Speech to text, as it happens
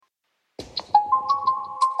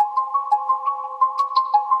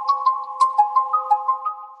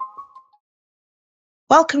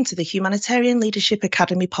Welcome to the Humanitarian Leadership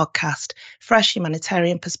Academy podcast, Fresh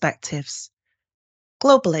Humanitarian Perspectives.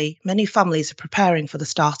 Globally, many families are preparing for the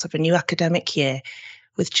start of a new academic year,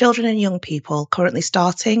 with children and young people currently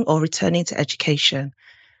starting or returning to education.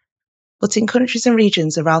 But in countries and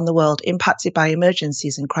regions around the world impacted by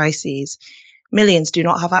emergencies and crises, millions do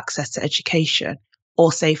not have access to education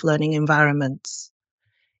or safe learning environments.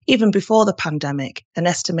 Even before the pandemic, an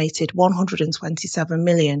estimated 127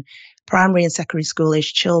 million primary and secondary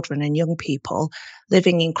school-aged children and young people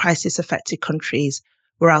living in crisis-affected countries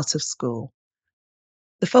were out of school.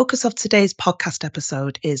 The focus of today's podcast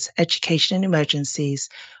episode is Education in Emergencies,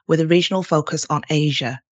 with a regional focus on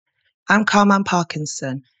Asia. I'm Carman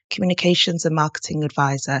Parkinson, Communications and Marketing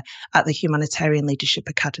Advisor at the Humanitarian Leadership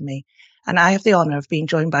Academy, and I have the honour of being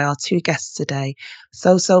joined by our two guests today,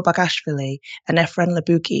 Soso Bagashvili and Efren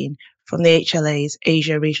Lebugin from the HLA's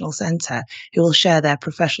Asia Regional Centre, who will share their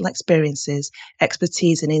professional experiences,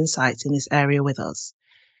 expertise and insights in this area with us.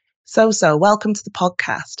 Soso, welcome to the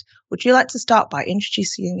podcast. Would you like to start by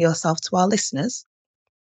introducing yourself to our listeners?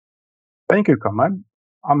 Thank you, Kamal.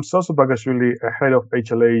 I'm Soso Bagashvili, head of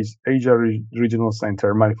HLA's Asia Regional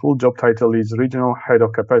Center. My full job title is Regional Head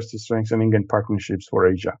of Capacity Strengthening and Partnerships for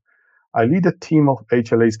Asia. I lead a team of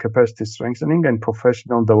HLA's capacity strengthening and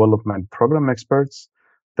professional development program experts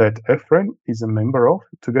that Efren is a member of,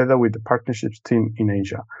 together with the partnerships team in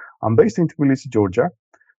Asia. I'm based in Tbilisi, Georgia.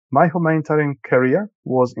 My humanitarian career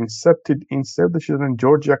was incepted in Save the Children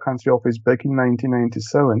Georgia country office back in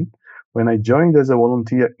 1997 when I joined as a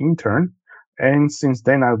volunteer intern. And since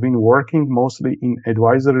then, I've been working mostly in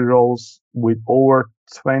advisory roles with over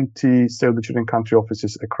 20 Save the Children country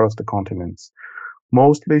offices across the continents,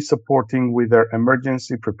 mostly supporting with their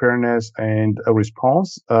emergency preparedness and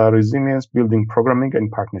response, resilience building programming and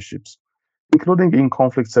partnerships, including in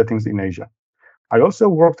conflict settings in Asia. I also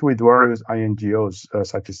worked with various INGOs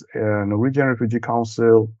such as Norwegian Refugee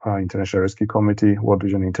Council, International Rescue Committee, World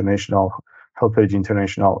Vision International, HelpAge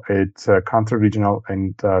International at country, regional,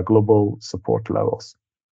 and global support levels.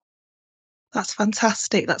 That's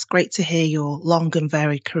fantastic. That's great to hear your long and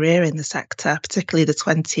varied career in the sector, particularly the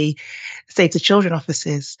 20 Save the Children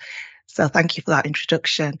offices. So thank you for that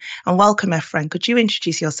introduction. And welcome, Efren. Could you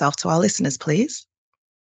introduce yourself to our listeners, please?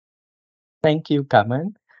 Thank you,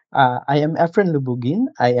 Kaman. I am Efren Lebugin.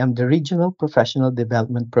 I am the Regional Professional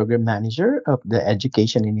Development Program Manager of the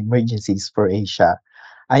Education in Emergencies for Asia.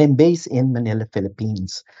 I am based in Manila,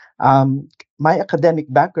 Philippines. My academic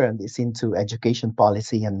background is into education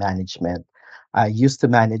policy and management. I used to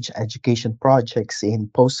manage education projects in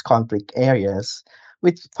post-conflict areas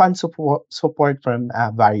with fund support from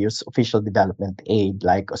various official development aid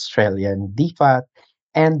like Australian DFAT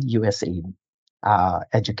and USAID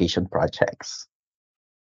education projects.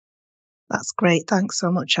 That's great. Thanks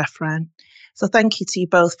so much, Efren. So thank you to you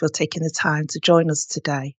both for taking the time to join us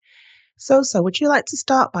today. Soso, would you like to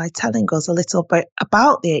start by telling us a little bit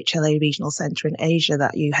about the HLA Regional Centre in Asia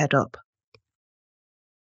that you head up?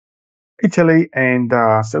 HLA and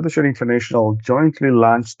Save the Children International jointly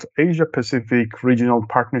launched Asia Pacific Regional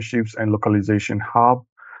Partnerships and Localization Hub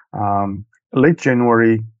late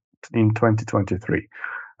January in 2023.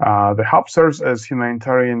 The hub serves as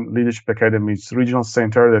Humanitarian Leadership Academy's regional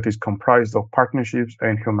center that is comprised of partnerships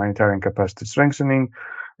and humanitarian capacity strengthening,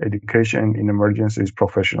 education in emergencies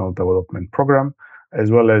professional development program,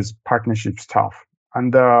 as well as partnership staff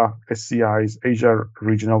under SCI's Asia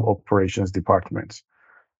Regional Operations Department.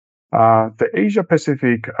 The Asia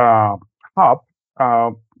Pacific hub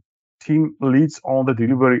team leads on the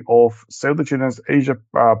delivery of Save the Children's Asia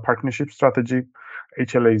Partnership Strategy,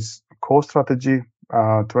 HLA's core strategy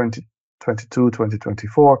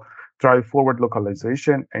 2022-2024, drive forward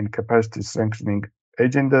localization and capacity strengthening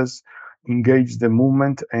agendas, engage the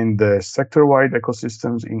movement and the sector-wide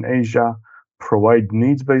ecosystems in Asia, provide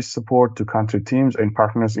needs-based support to country teams and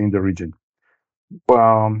partners in the region.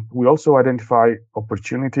 We also identify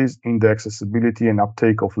opportunities in the accessibility and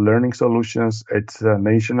uptake of learning solutions at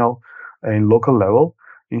national and local level,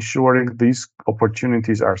 ensuring these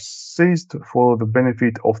opportunities are seized for the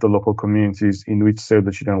benefit of the local communities in which Save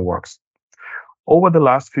the Children works. Over the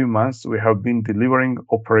last few months, we have been delivering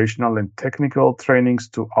operational and technical trainings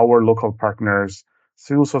to our local partners,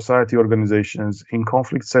 civil society organizations in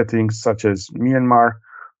conflict settings such as Myanmar,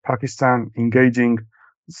 Pakistan, engaging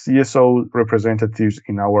CSO representatives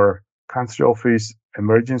in our country office,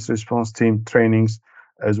 emergency response team trainings,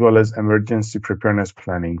 as well as emergency preparedness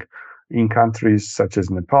planning in countries such as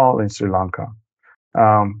Nepal and Sri Lanka.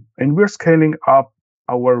 And we're scaling up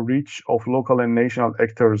our reach of local and national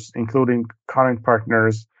actors, including current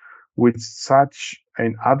partners with such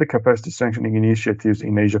and other capacity strengthening initiatives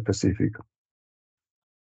in Asia Pacific.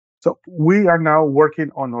 So we are now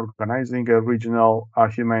working on organizing a regional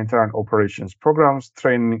humanitarian operations programs,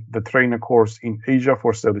 training the trainer course in Asia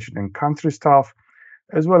for Save the Children country staff,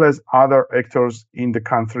 as well as other actors in the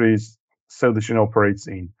countries Save the Children operates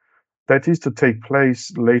in. That is to take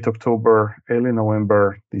place late October, early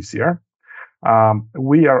November this year.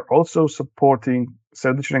 We are also supporting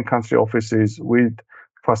Save the Children country offices with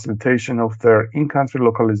facilitation of their in-country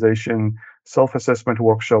localization self-assessment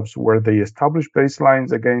workshops where they establish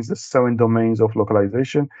baselines against the 7 domains of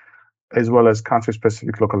localization, as well as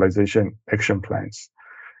country-specific localization action plans.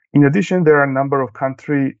 In addition, there are a number of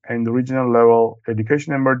country and regional level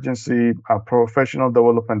education emergency professional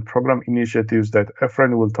development program initiatives that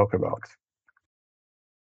Efren will talk about.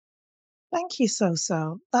 Thank you,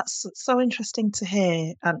 So. That's so interesting to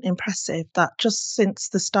hear and impressive that just since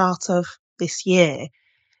the start of this year,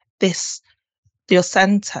 this your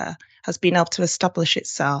centre has been able to establish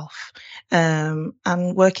itself and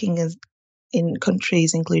working in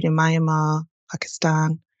countries including Myanmar,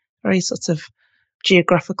 Pakistan, very sort of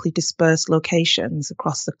geographically dispersed locations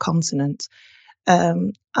across the continent.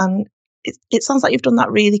 And it sounds like you've done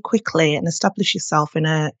that really quickly and established yourself in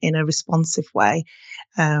a responsive way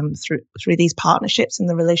through these partnerships and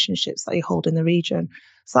the relationships that you hold in the region.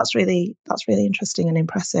 So that's really interesting and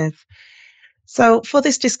impressive. So for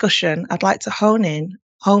this discussion, I'd like to home in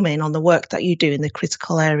on the work that you do in the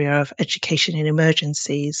critical area of education in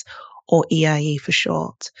emergencies, or EIE for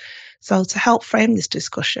short. So to help frame this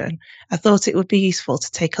discussion, I thought it would be useful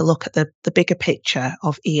to take a look at the bigger picture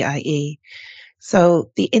of EIE.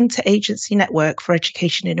 So the Interagency Network for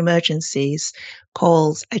Education in Emergencies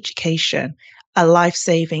calls education a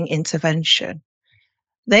life-saving intervention.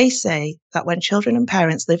 They say that when children and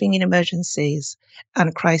parents living in emergencies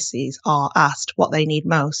and crises are asked what they need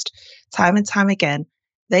most, time and time again,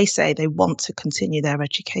 they say they want to continue their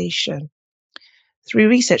education. Through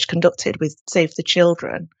research conducted with Save the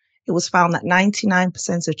Children, it was found that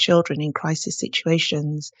 99% of children in crisis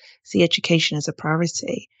situations see education as a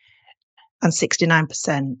priority, and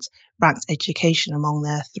 69% ranked education among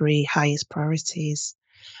their 3 highest priorities.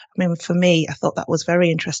 I mean, for me, I thought that was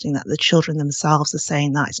very interesting that the children themselves are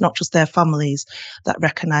saying that. It's not just their families that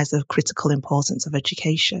recognise the critical importance of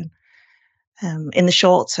education. In the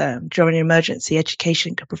short term, during an emergency,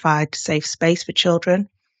 education can provide safe space for children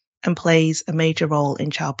and plays a major role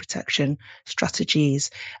in child protection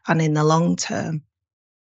strategies. And in the long term,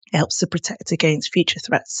 it helps to protect against future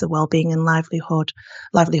threats to well-being and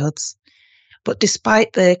livelihoods. But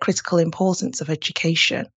despite the critical importance of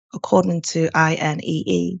education, according to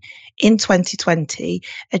INEE, in 2020,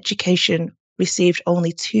 education received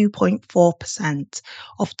only 2.4%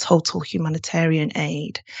 of total humanitarian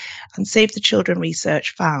aid. And Save the Children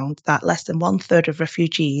research found that less than 1/3 of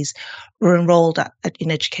refugees were enrolled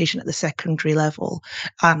in education at the secondary level,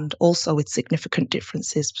 and also with significant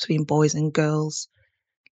differences between boys and girls.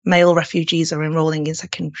 Male refugees are enrolling in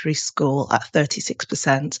secondary school at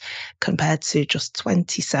 36% compared to just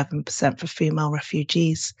 27% for female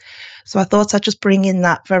refugees. So I thought I'd just bring in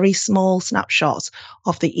that very small snapshot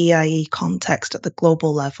of the EIE context at the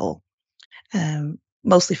global level,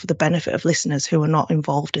 mostly for the benefit of listeners who are not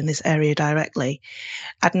involved in this area directly.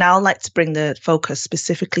 I'd now like to bring the focus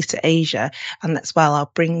specifically to Asia, and that's why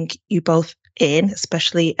I'll bring you both in,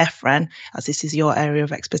 especially Efren, as this is your area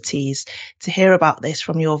of expertise, to hear about this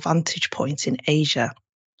from your vantage point in Asia.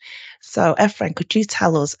 So, Efren, could you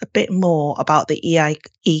tell us a bit more about the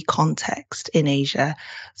EIE context in Asia,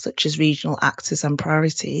 such as regional actors and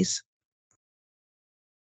priorities?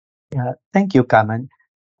 Yeah, thank you, Kaman.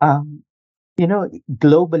 Um,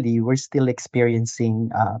 Globally, we're still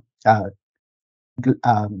experiencing uh,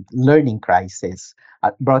 learning crisis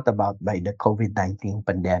brought about by the COVID-19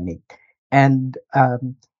 pandemic. And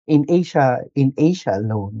in Asia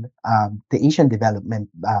alone, the Asian Development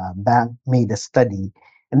Bank made a study,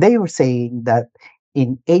 and they were saying that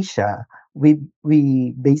in Asia,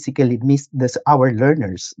 we basically missed this. Our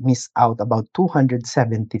learners miss out about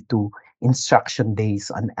 272 instruction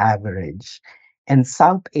days on average, and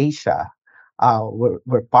South Asia,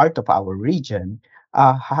 were part of our region,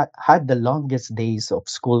 had the longest days of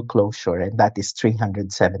school closure, and that is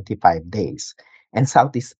 375 days. And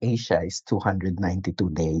Southeast Asia is 292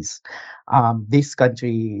 days. This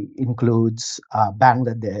country includes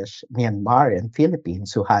Bangladesh, Myanmar, and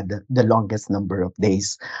Philippines, who had the longest number of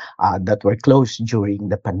days that were closed during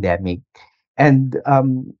the pandemic. And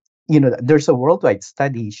there's a worldwide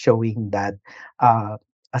study showing that uh,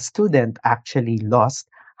 a student actually lost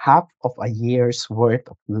half of a year's worth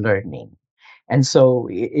of learning, and so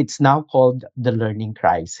it's now called the learning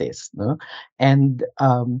crisis, no? And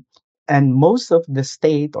and most of the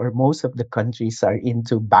state or most of the countries are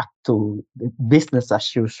into back to business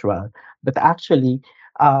as usual. But actually,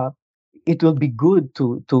 uh, it will be good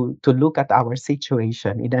to look at our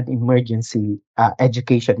situation in an emergency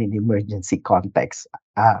education in emergency context.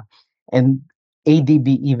 And ADB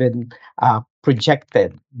even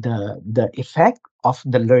projected the effect of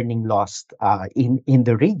the learning lost in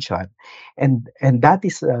the region, and that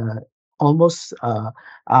is almost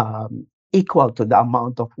equal to the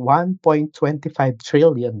amount of $1.25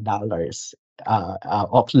 trillion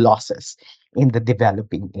of losses in the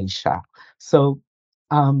developing Asia. So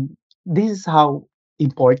this is how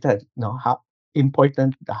important, no, how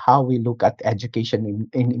important how we look at education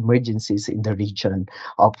in emergencies in the region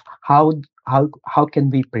of how can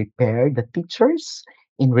we prepare the teachers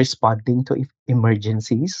in responding to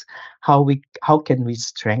emergencies, how can we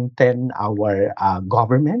strengthen our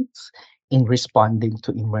governments in responding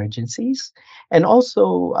to emergencies, and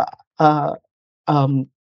also uh, um,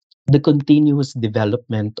 the continuous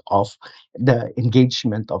development of the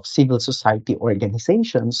engagement of civil society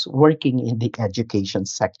organizations working in the education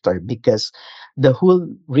sector, because the whole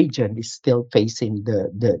region is still facing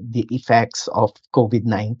the effects of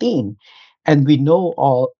COVID-19. And we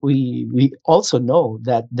also know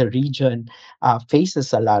that the region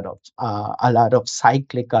faces a lot of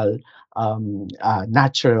cyclical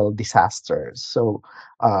natural disasters. So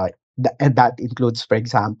uh, and that includes, for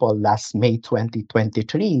example, last May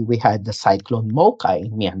 2023, we had the cyclone Mocha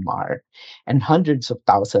in Myanmar, and hundreds of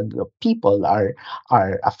thousands of people are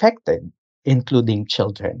affected, including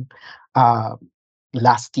children. Uh,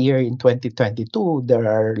 Last year in 2022, there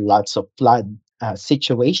are lots of flood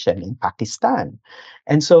situation in Pakistan,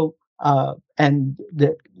 and so and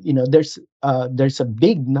there's a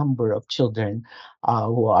big number of children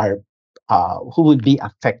who would be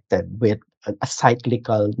affected with a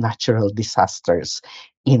cyclical natural disasters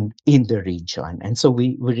in the region, and so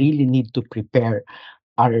we really need to prepare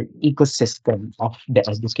our ecosystem of the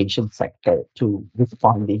education sector to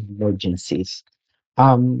respond in emergencies.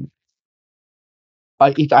 Um,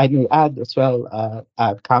 if I may add as well,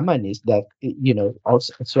 Kaman, is that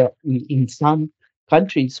also as well in some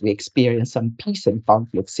countries we experience some peace and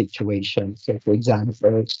conflict situations. So, for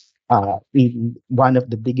example, in one of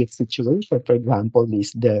the biggest situations, for example,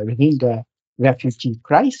 is the Rohingya refugee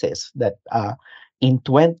crisis. That in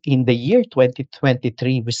the year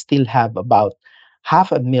 2023, we still have about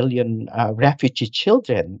 500,000 refugee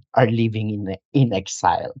children are living in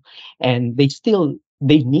exile, and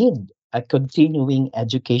they need a continuing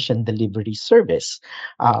education delivery service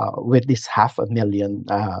with this 500,000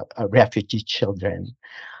 refugee children.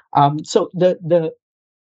 So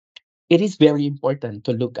it is very important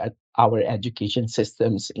to look at our education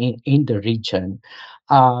systems in the region,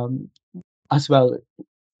 um, as well.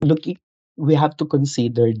 Looking We have to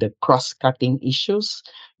consider the cross-cutting issues,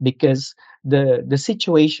 because the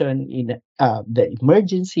situation in the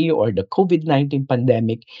emergency or the COVID-19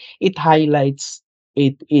 pandemic, it highlights,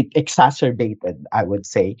 it exacerbated, I would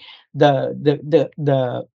say, the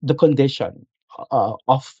condition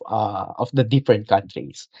of the different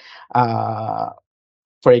countries. uh,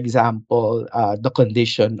 for example, the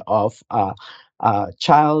condition of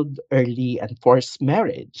child early and forced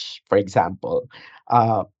marriage, for example.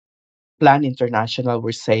 uh, Plan International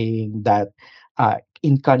were saying that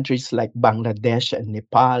in countries like Bangladesh and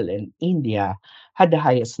Nepal and India had the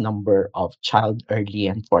highest number of child early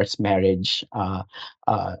and forced marriage uh,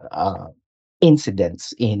 uh,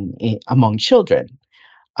 incidents in among children.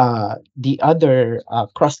 The other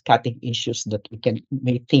cross-cutting issues that we can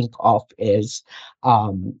may think of is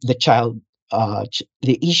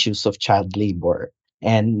the issues of child labor,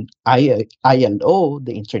 and ILO,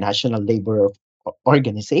 the International Labor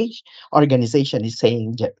Organization, is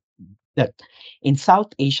saying that in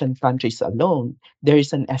South Asian countries alone, there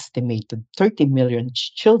is an estimated 30 million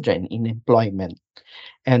children in employment,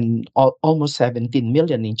 and almost 17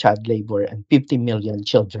 million in child labor, and 50 million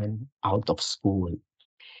children out of school.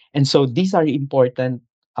 And so these are important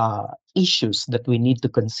issues that we need to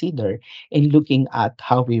consider in looking at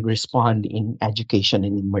how we respond in education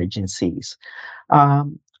in emergencies.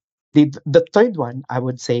 Um, the third one, I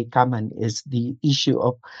would say, Kaman, is the issue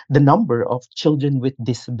of the number of children with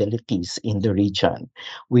disabilities in the region.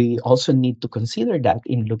 We also need to consider that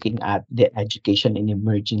in looking at the education in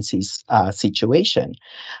emergencies situation.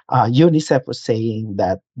 UNICEF was saying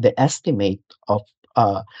that the estimate of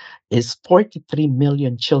uh, is 43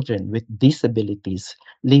 million children with disabilities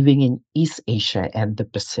living in East Asia and the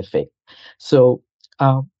Pacific. So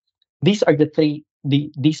uh, these are the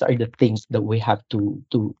things that we have to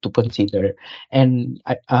consider. And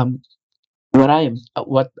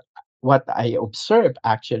what what I observe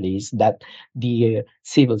actually is that the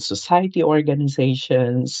civil society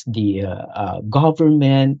organizations, the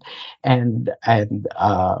government, and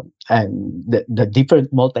the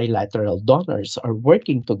different multilateral donors are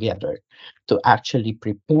working together to actually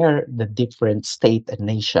prepare the different state and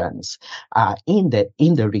nations in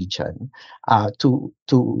the region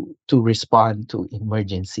to respond to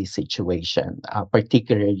emergency situation,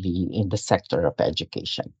 particularly in the sector of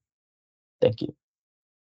education. Thank you.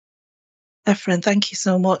 Efren, thank you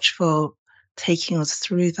so much for taking us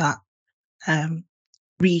through that um,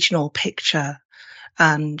 regional picture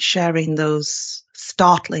and sharing those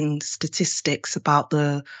startling statistics about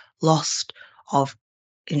the loss of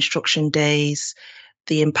instruction days,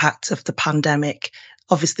 the impact of the pandemic,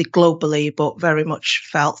 obviously globally, but very much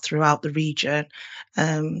felt throughout the region,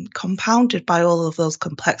 compounded by all of those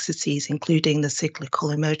complexities, including the cyclical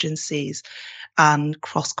emergencies and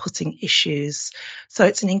cross-cutting issues. So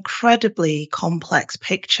it's an incredibly complex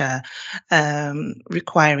picture,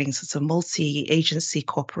 requiring sort of multi-agency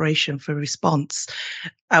cooperation for response.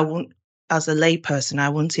 I won't, as a layperson, I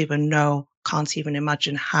wouldn't even know, can't even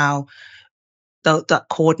imagine how that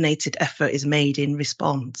coordinated effort is made in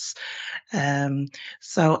response. Um,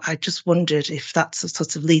 so I just wondered if that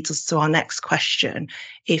sort of leads us to our next question.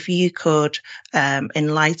 If you could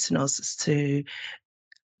enlighten us as to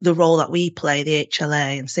the role that we play, the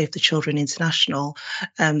HLA and Save the Children International,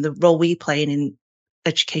 the role we play in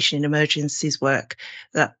education in emergencies work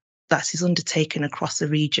that is undertaken across the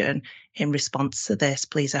region in response to this,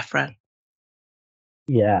 please, Efren.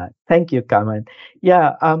 Yeah, thank you, Kaman.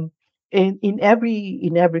 Yeah, in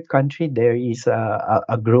every country there is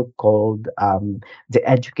a group called the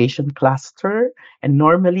education cluster, and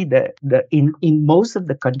normally in most of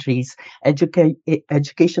the countries,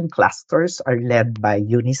 education clusters are led by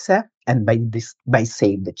UNICEF and by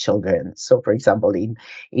Save the Children. So, for example,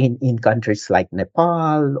 in countries like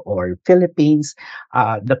Nepal or Philippines,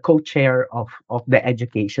 the co-chair of the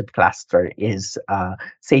education cluster is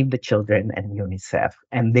Save the Children and UNICEF,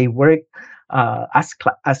 and they work as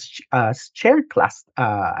chair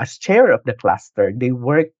of the cluster. They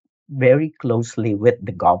work very closely with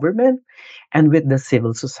the government and with the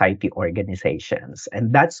civil society organizations,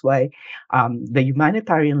 and that's why the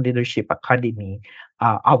Humanitarian Leadership Academy,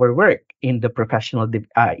 our work in the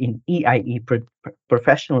in EIE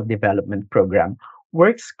professional development program,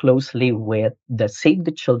 works closely with the Save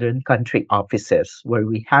the Children country offices where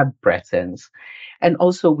we have presence, and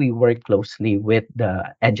also we work closely with the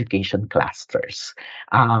education clusters,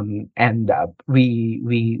 and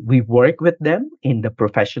we work with them in the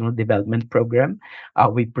professional development program.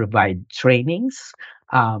 We provide trainings,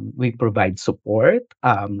 we provide support,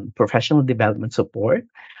 professional development support,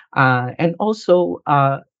 and also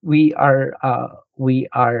we are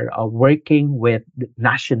working with the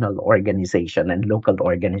national organization and local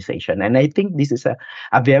organization, and I think this is a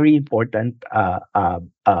very important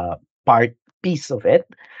part piece of it.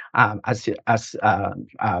 As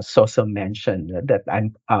Soso mentioned,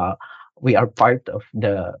 that we are part of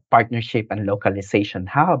the partnership and localization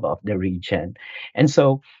hub of the region, and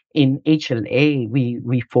so in HLA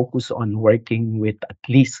we focus on working with at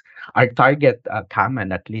least our target,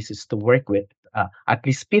 common at least, is to work with at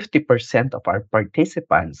least 50% of our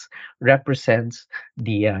participants represents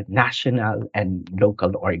the national and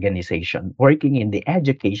local organization working in the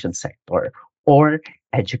education sector or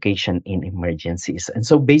education in emergencies. And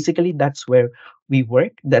so basically that's where we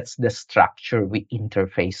work. That's the structure we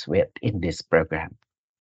interface with in this program.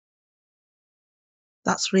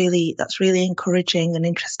 That's really encouraging and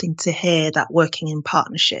interesting to hear that working in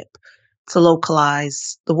partnership to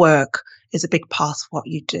localize the work is a big part of what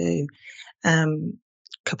you do. Um,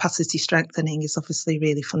 Capacity strengthening is obviously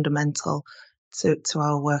really fundamental to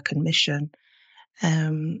our work and mission.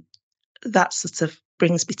 Um, that sort of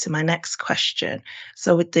brings me to my next question.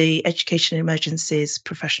 So, with the Education Emergencies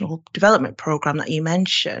Professional Development Program that you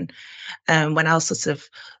mentioned, when I was sort of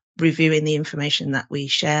reviewing the information that we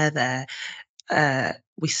share there,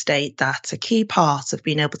 we state that a key part of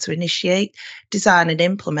being able to initiate, design, and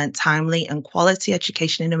implement timely and quality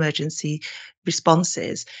education in emergency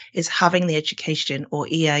responses is having the education or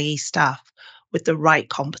EIE staff with the right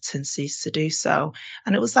competencies to do so.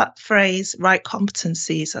 And it was that phrase, right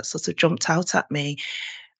competencies, that sort of jumped out at me.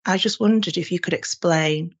 I just wondered if you could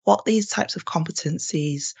explain what these types of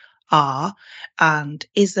competencies are, and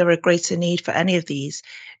is there a greater need for any of these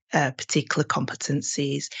particular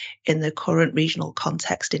competencies in the current regional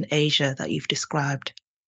context in Asia that you've described?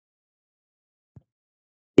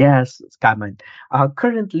 Yes, Kaman.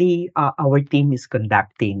 Currently, our team is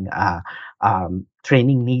conducting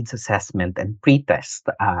training needs assessment and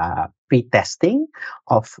pre-testing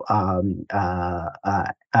of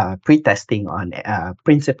pre-testing on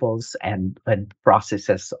principles and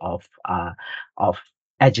processes of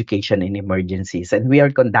education in emergencies, and we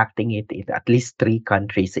are conducting it in at least three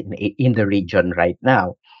countries in the region right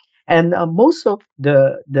now. And most of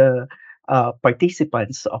the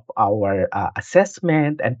participants of our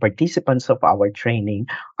assessment and participants of our training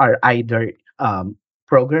are either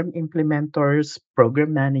program implementers,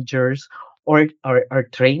 program managers, or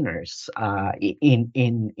trainers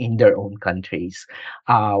in their own countries.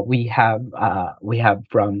 We have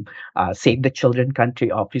from Save the Children country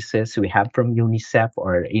offices. We have from UNICEF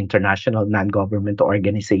or international non-government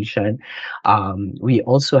organization. We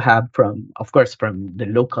also have from, of course, from the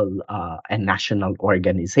local and national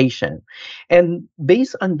organization. And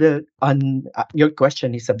based on the on your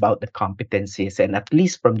question is about the competencies, and at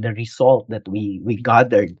least from the result that we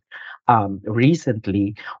gathered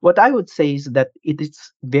recently, what I would say is that it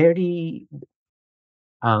is very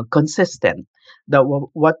consistent. The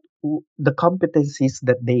competencies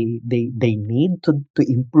that they need to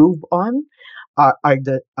improve on are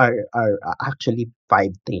actually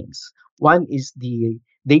five things. One is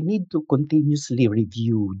they need to continuously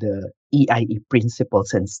review the EIE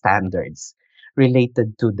principles and standards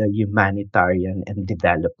related to the humanitarian and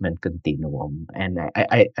development continuum. And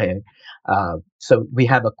so we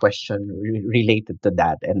have a question related to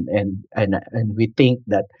that, and we think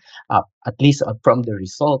that at least from the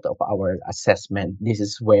result of our assessment, this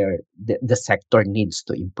is where the sector needs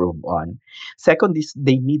to improve on. Second is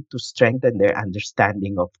they need to strengthen their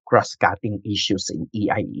understanding of cross-cutting issues in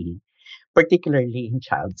EIE, particularly in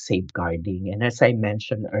child safeguarding. And as I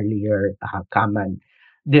mentioned earlier, Kaman,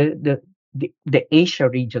 the, the the Asia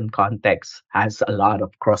region context has a lot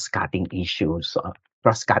of cross-cutting issues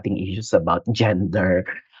about gender,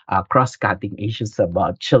 cross-cutting issues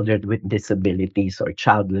about children with disabilities or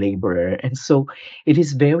child laborer. And so it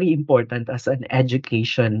is very important as an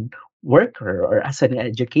education worker or as an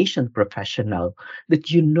education professional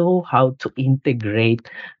that you know how to integrate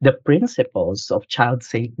the principles of child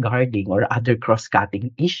safeguarding or other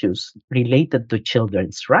cross-cutting issues related to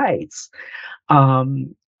children's rights,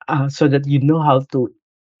 so that you know how to,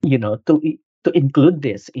 to include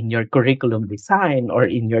this in your curriculum design or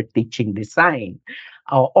in your teaching design,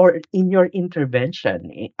 or in your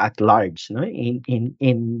intervention at large, no?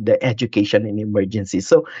 In the education in emergency.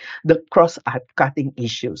 So the cross-cutting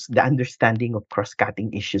issues, the understanding of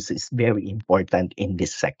cross-cutting issues is very important in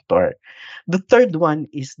this sector. The third one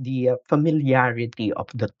is the familiarity of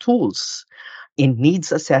the tools in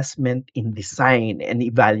needs assessment, in design and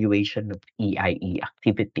evaluation of EIE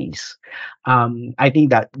activities. I think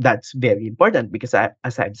that that's very important because,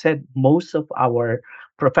 as I've said, most of our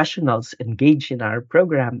professionals engaged in our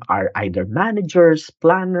program are either managers,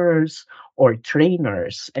 planners, or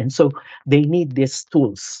trainers. And so they need these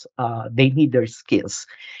tools, they need their skills.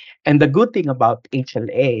 And the good thing about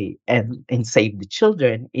HLA and Save the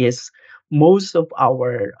Children is most of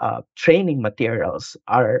our training materials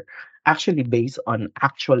are actually based on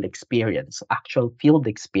actual experience, actual field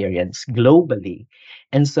experience globally.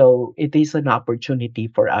 And so it is an opportunity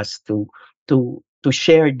for us to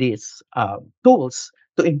share these tools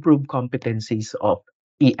to improve competencies of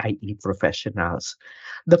EIE professionals.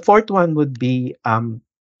 The fourth one would be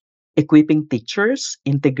equipping teachers,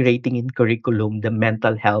 integrating in curriculum the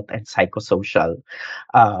mental health and psychosocial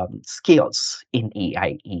skills in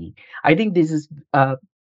EIE. I think this is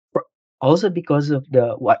pr- also because of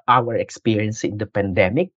the what our experience in the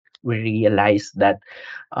pandemic. We realized that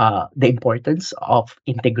the importance of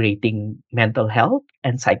integrating mental health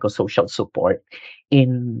and psychosocial support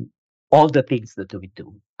in all the things that we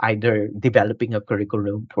do, either developing a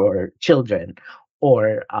curriculum for children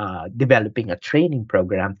or developing a training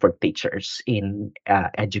program for teachers in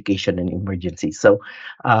education and emergency. So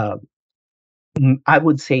uh, I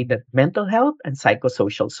would say that mental health and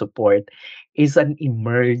psychosocial support is an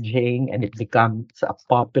emerging and it becomes a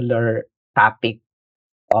popular topic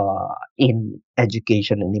in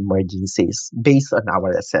education and emergencies based on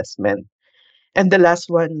our assessment. And the last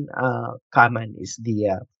one, common, is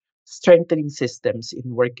the strengthening systems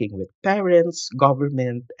in working with parents,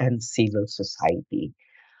 government, and civil society.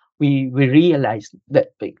 We realized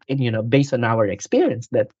that, based on our experience,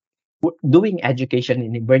 that doing education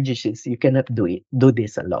in emergencies, you cannot do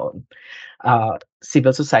this alone.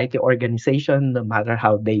 Civil society organization, no matter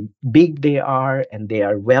how big they are and they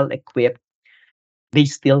are well equipped, they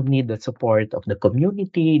still need the support of the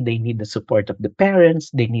community, they need the support of the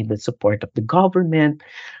parents, they need the support of the government.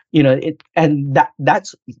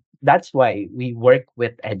 That's why we work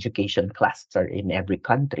with education cluster in every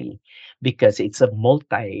country, because it's a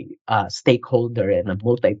multi stakeholder and a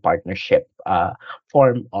multi partnership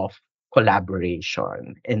form of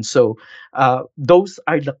collaboration. And so those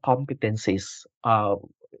are the competencies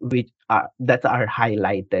that are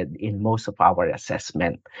highlighted in most of our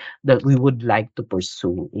assessment that we would like to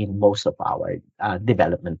pursue in most of our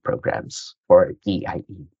development programs for EIE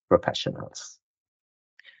professionals.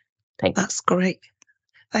 Thank you. That's great.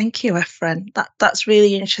 Thank you, Efren. That's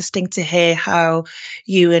really interesting to hear how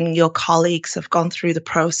you and your colleagues have gone through the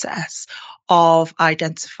process of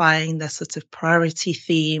identifying the sort of priority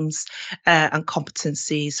themes and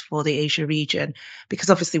competencies for the Asia region, because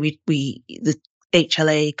obviously the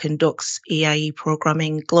HLA conducts EIE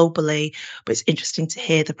programming globally, but it's interesting to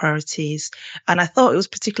hear the priorities. And I thought it was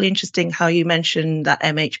particularly interesting how you mentioned that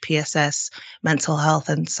MHPSS, mental health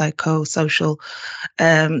and psychosocial,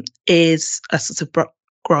 is a sort of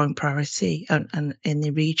growing priority and in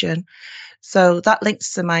the region. So that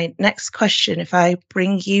links to my next question. If I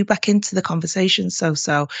bring you back into the conversation,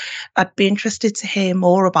 so I'd be interested to hear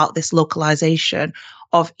more about this localization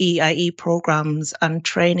of EIE programs and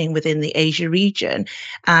training within the Asia region,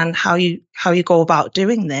 and how you go about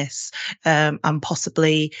doing this, and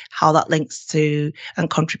possibly how that links to and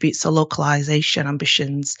contributes to localization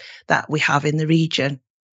ambitions that we have in the region.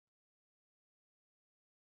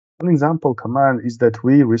 One example, Kamal, is that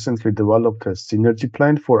we recently developed a synergy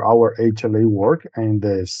plan for our HLA work and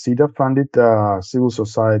the SIDA funded civil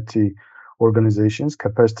society organizations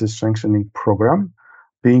capacity strengthening program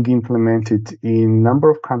being implemented in a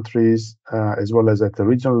number of countries as well as at the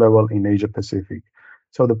regional level in Asia Pacific.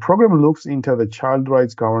 So the program looks into the child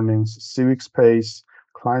rights governance, civic space,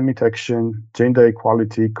 climate action, gender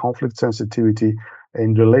equality, conflict sensitivity,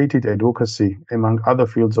 and related advocacy, among other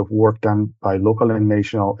fields of work done by local and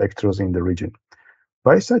national actors in the region.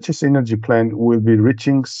 By such a synergy plan, we'll be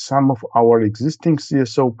reaching some of our existing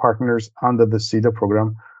CSO partners under the SIDA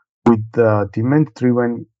program with the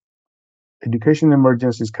demand-driven education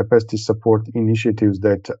emergencies capacity support initiatives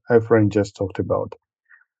that Efrain just talked about.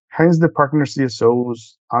 Hence, the partner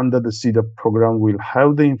CSOs under the SIDA program will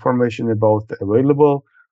have the information about the available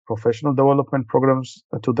professional development programs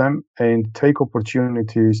to them and take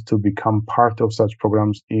opportunities to become part of such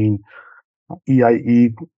programs in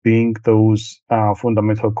EIE, being those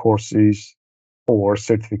fundamental courses or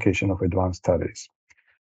certification of advanced studies.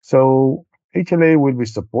 So HLA will be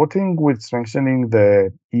supporting with strengthening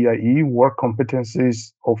the EIE work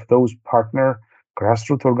competencies of those partner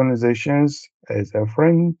grassroots organizations, as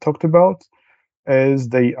Efrain talked about, as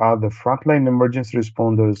they are the frontline emergency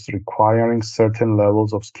responders requiring certain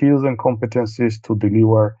levels of skills and competencies to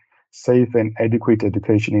deliver safe and adequate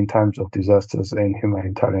education in times of disasters and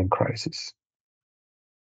humanitarian crisis.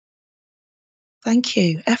 Thank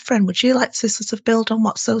you. Efren, would you like to sort of build on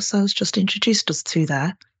what Soso's just introduced us to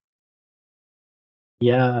there?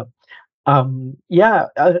 Yeah. The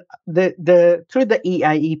through the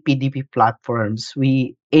EIE PDP platforms,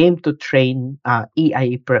 we aim to train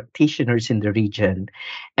EIE practitioners in the region,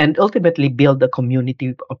 and ultimately build a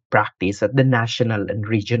community of practice at the national and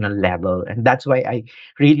regional level. And that's why I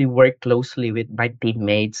really work closely with my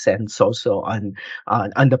teammates and also on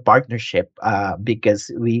the partnership,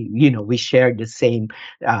 because we share the same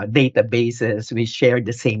databases, we share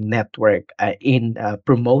the same network in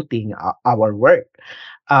promoting our work.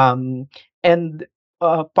 Um, and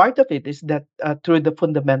part of it is that through the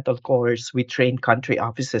fundamental course, we train country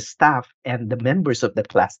offices staff and the members of the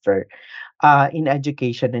cluster in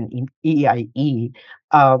education and in EIE,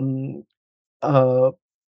 um, uh,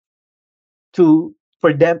 to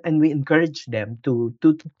for them, and we encourage them to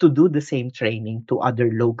do the same training to other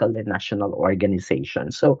local and national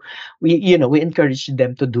organizations. So we encourage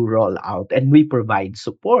them to do rollout, and we provide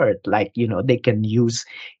support, like they can use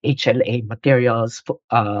HLA materials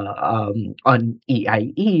on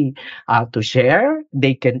EIE to share.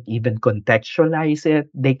 They can even contextualize it,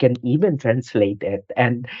 they can even translate it.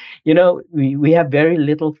 And we have very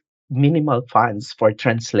little minimal funds for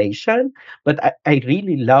translation, but I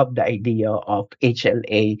really love the idea of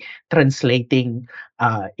HLA translating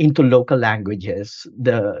into local languages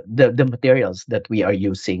the materials that we are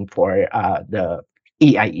using for the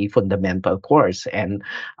EIE fundamental course, and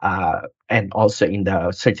also in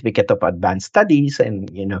the certificate of advanced studies. And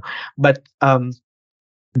but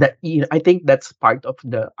that I think that's part of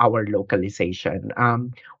the our localization.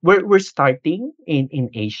 We're starting in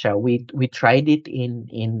Asia. We tried it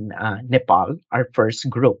in Nepal, our first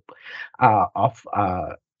group of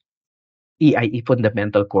EIE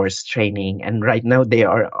fundamental course training, and right now they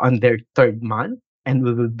are on their third month, and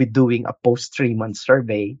we will be doing a post 3 month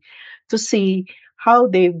survey to see how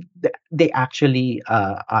they actually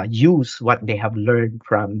use what they have learned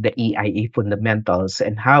from the EIE fundamentals,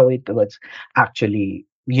 and how it was actually,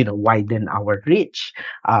 widen our reach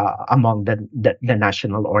among the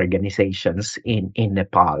national organizations in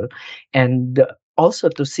Nepal. And also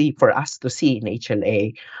to see, for us to see in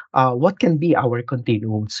HLA, what can be our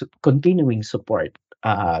continuing support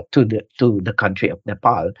to the country of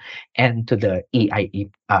Nepal and to the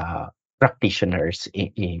EIE practitioners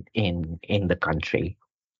in the country.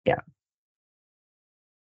 Yeah.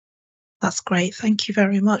 That's great. Thank you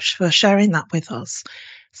very much for sharing that with us.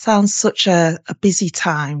 Sounds such a busy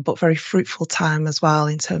time, but very fruitful time as well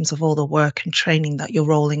in terms of all the work and training that you're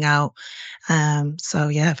rolling out. So,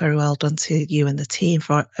 yeah, very well done to you and the team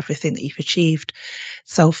for everything that you've achieved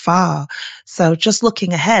so far. So, just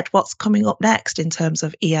looking ahead, what's coming up next in terms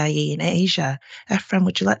of EIE in Asia? Ephraim,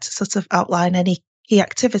 would you like to sort of outline any key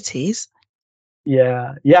activities?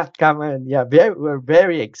 Yeah, yeah, come on. Yeah, we're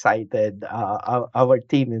very excited. Our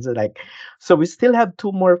team is like, so we still have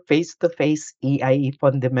two more face-to-face EIE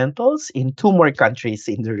fundamentals in two more countries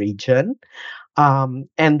in the region.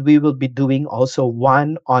 And we will be doing also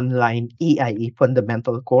one online EIE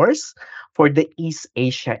fundamental course for the East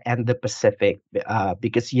Asia and the Pacific,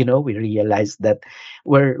 because we realize that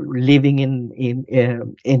we're living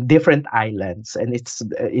in different islands, and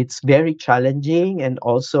it's very challenging, and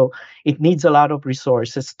also it needs a lot of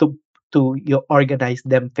resources to organize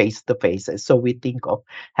them face to face. So we think of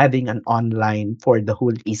having an online for the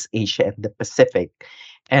whole East Asia and the Pacific.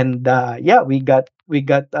 And yeah, we got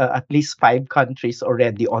at least 5 countries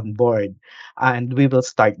already on board, and we will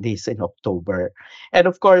start this in October. And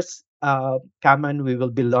of course, Kaman, we will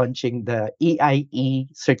be launching the EIE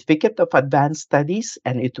Certificate of Advanced Studies,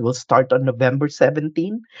 and it will start on November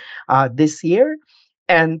 17 this year.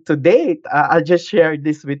 And to date, I'll just share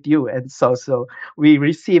this with you. And so we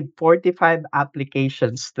received 45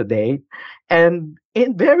 applications to date. And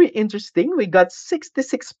very interesting, we got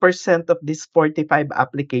 66% of these 45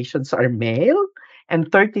 applications are male and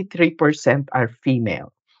 33% are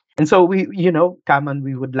female. And so Kaman,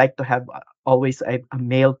 we would like to have always a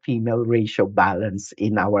male female ratio balance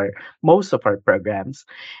in our most of our programs.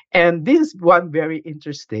 And this is one very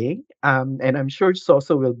interesting, and I'm sure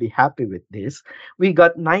Soso will be happy with this. We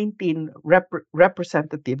got 19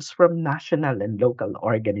 representatives from national and local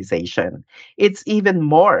organization. It's even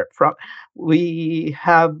more from, we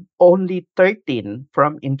have only 13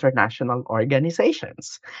 from international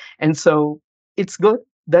organizations. And so it's good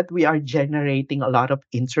that we are generating a lot of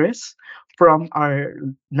interest from our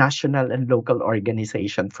national and local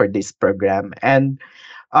organization for this program. And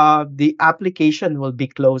the application will be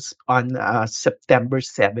closed on September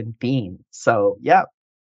 17. So yeah.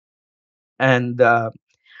 And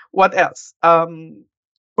what else?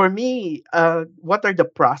 For me, what are the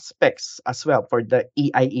prospects as well for the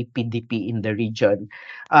EIEPDP in the region?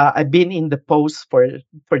 I've been in the post for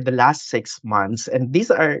the last 6 months, and these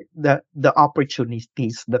are the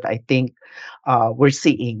opportunities that I think we're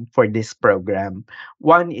seeing for this program.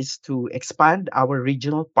 One is to expand our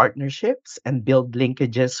regional partnerships and build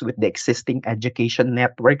linkages with the existing education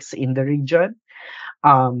networks in the region.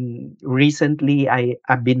 Recently,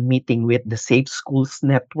 I've been meeting with the Safe Schools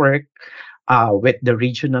Network, with the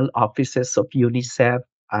regional offices of UNICEF,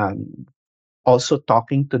 also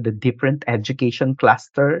talking to the different education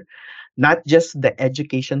cluster, not just the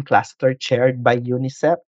education cluster chaired by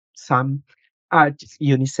UNICEF. Some are just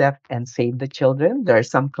UNICEF and Save the Children. There are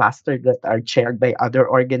some clusters that are chaired by other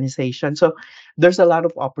organizations. So there's a lot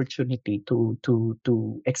of opportunity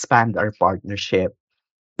to expand our partnership.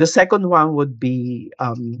 The second one would be,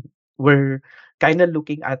 we're kind of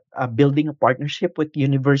looking at building a partnership with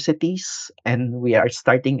universities, and we are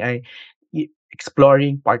starting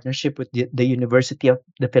exploring partnership with the University of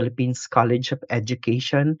the Philippines College of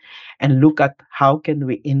Education, and look at how can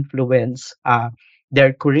we influence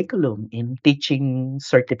their curriculum in teaching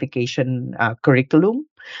certification curriculum,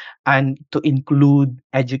 and to include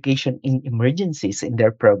education in emergencies in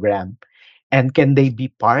their program. And can they be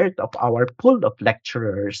part of our pool of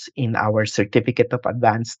lecturers in our Certificate of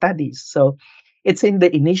Advanced Studies? So it's in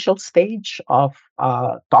the initial stage of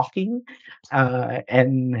talking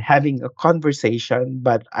and having a conversation,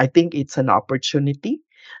 but I think it's an opportunity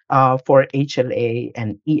for HLA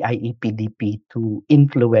and EIEPDP to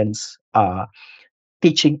influence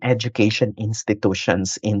teaching education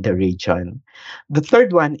institutions in the region. The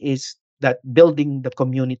third one is that building the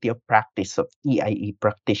community of practice of EIE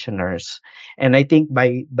practitioners. And I think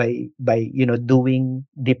by doing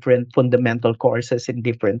different fundamental courses in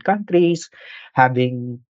different countries,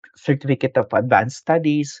 having certificate of advanced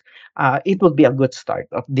studies, it will be a good start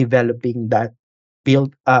of developing that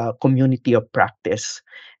build a community of practice.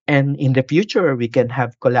 And in the future, we can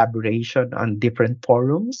have collaboration on different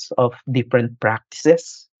forums of different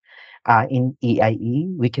practices in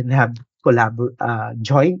EIE. We can have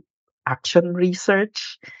joint action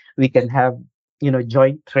research. We can have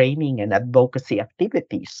joint training and advocacy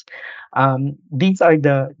activities. These are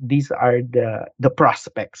the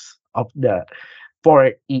prospects of the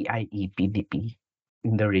for EIE PDP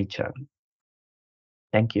in the region.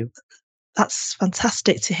 Thank you. That's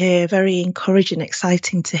fantastic to hear. Very encouraging,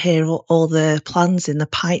 exciting to hear all the plans in the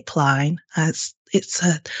pipeline. It's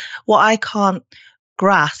what I can't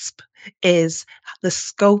grasp is the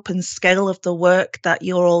scope and scale of the work that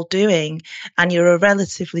you're all doing, and you're a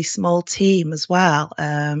relatively small team as well.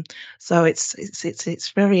 So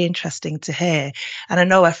it's very interesting to hear. And I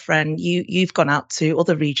know, Efren, you've gone out to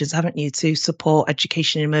other regions, haven't you, to support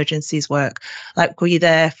education emergencies work? Like, were you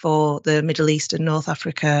there for the Middle East and North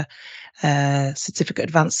Africa certificate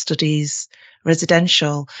advanced studies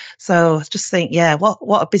residential? So I just think, yeah,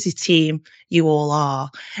 what a busy team you all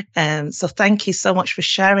are. So thank you so much for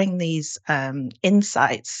sharing these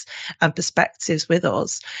insights and perspectives with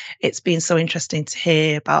us. It's been so interesting to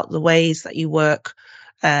hear about the ways that you work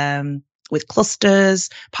with clusters,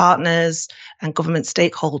 partners, and government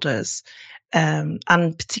stakeholders. And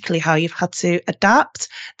particularly how you've had to adapt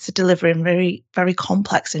to deliver in very, very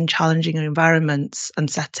complex and challenging environments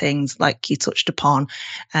and settings, like you touched upon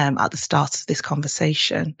at the start of this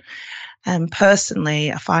conversation.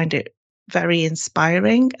 Personally, I find it very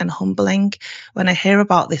inspiring and humbling when I hear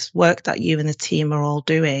about this work that you and the team are all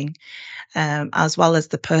doing, as well as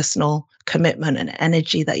the personal commitment and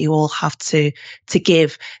energy that you all have to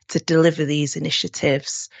give to deliver these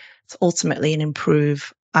initiatives to ultimately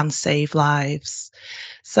improve and save lives.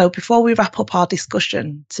 So before we wrap up our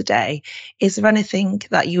discussion today, is there anything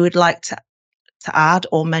that you would like to add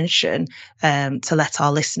or mention to let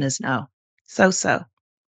our listeners know? So.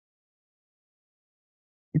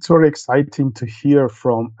 It's very exciting to hear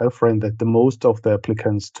from Efren that the most of the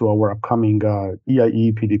applicants to our upcoming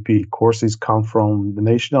EIE PDP courses come from the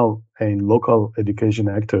national and local education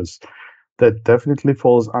actors. That definitely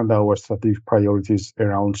falls under our strategic priorities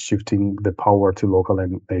around shifting the power to local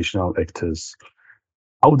and national actors.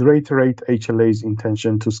 I would reiterate HLA's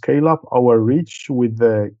intention to scale up our reach with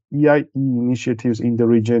the EIE initiatives in the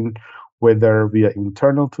region, whether via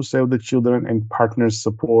internal to Save the Children and partners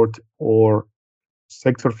support or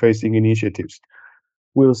sector-facing initiatives.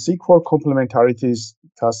 We'll seek for complementarities,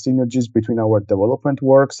 thus synergies between our development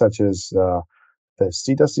work, such as the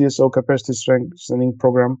CETA CSO capacity strengthening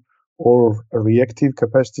program, or reactive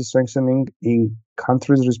capacity strengthening in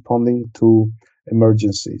countries responding to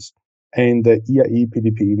emergencies, and the EIE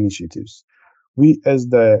PDP initiatives. We, as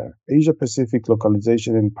the Asia Pacific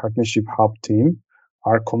Localization and Partnership Hub team,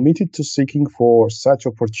 are committed to seeking for such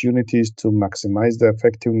opportunities to maximize the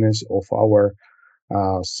effectiveness of our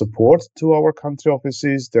support to our country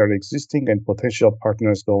offices, their existing and potential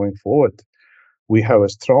partners going forward. We have a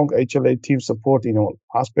strong HLA team support in all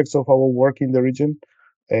aspects of our work in the region.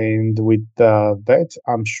 And with that,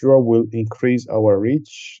 I'm sure we'll increase our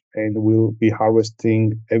reach and we'll be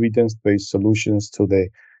harvesting evidence-based solutions to the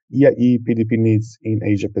EIE PDP needs in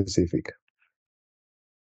Asia Pacific.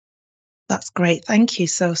 That's great. Thank you.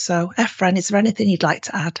 So. Efren, is there anything you'd like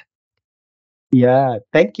to add? Yeah,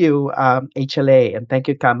 thank you, HLA, and thank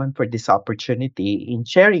you, Kaman, for this opportunity in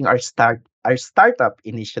sharing our startup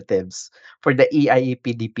initiatives for the EIE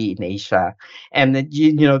PDP in Asia. And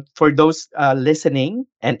for those listening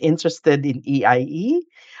and interested in EIE,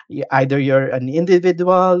 either you're an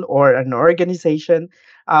individual or an organization,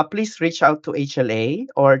 please reach out to HLA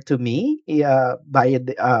or to me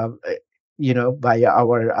via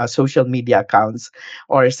our social media accounts,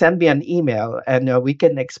 or send me an email, and we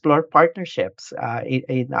can explore partnerships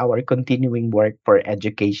in our continuing work for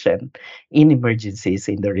education in emergencies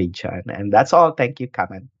in the region. And that's all. Thank you,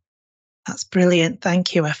 Kamen. That's brilliant.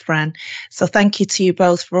 Thank you, Efren. So thank you to you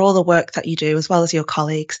both for all the work that you do, as well as your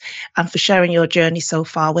colleagues, and for sharing your journey so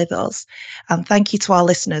far with us. And thank you to our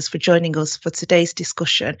listeners for joining us for today's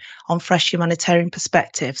discussion on fresh humanitarian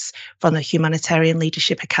perspectives from the Humanitarian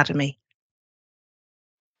Leadership Academy.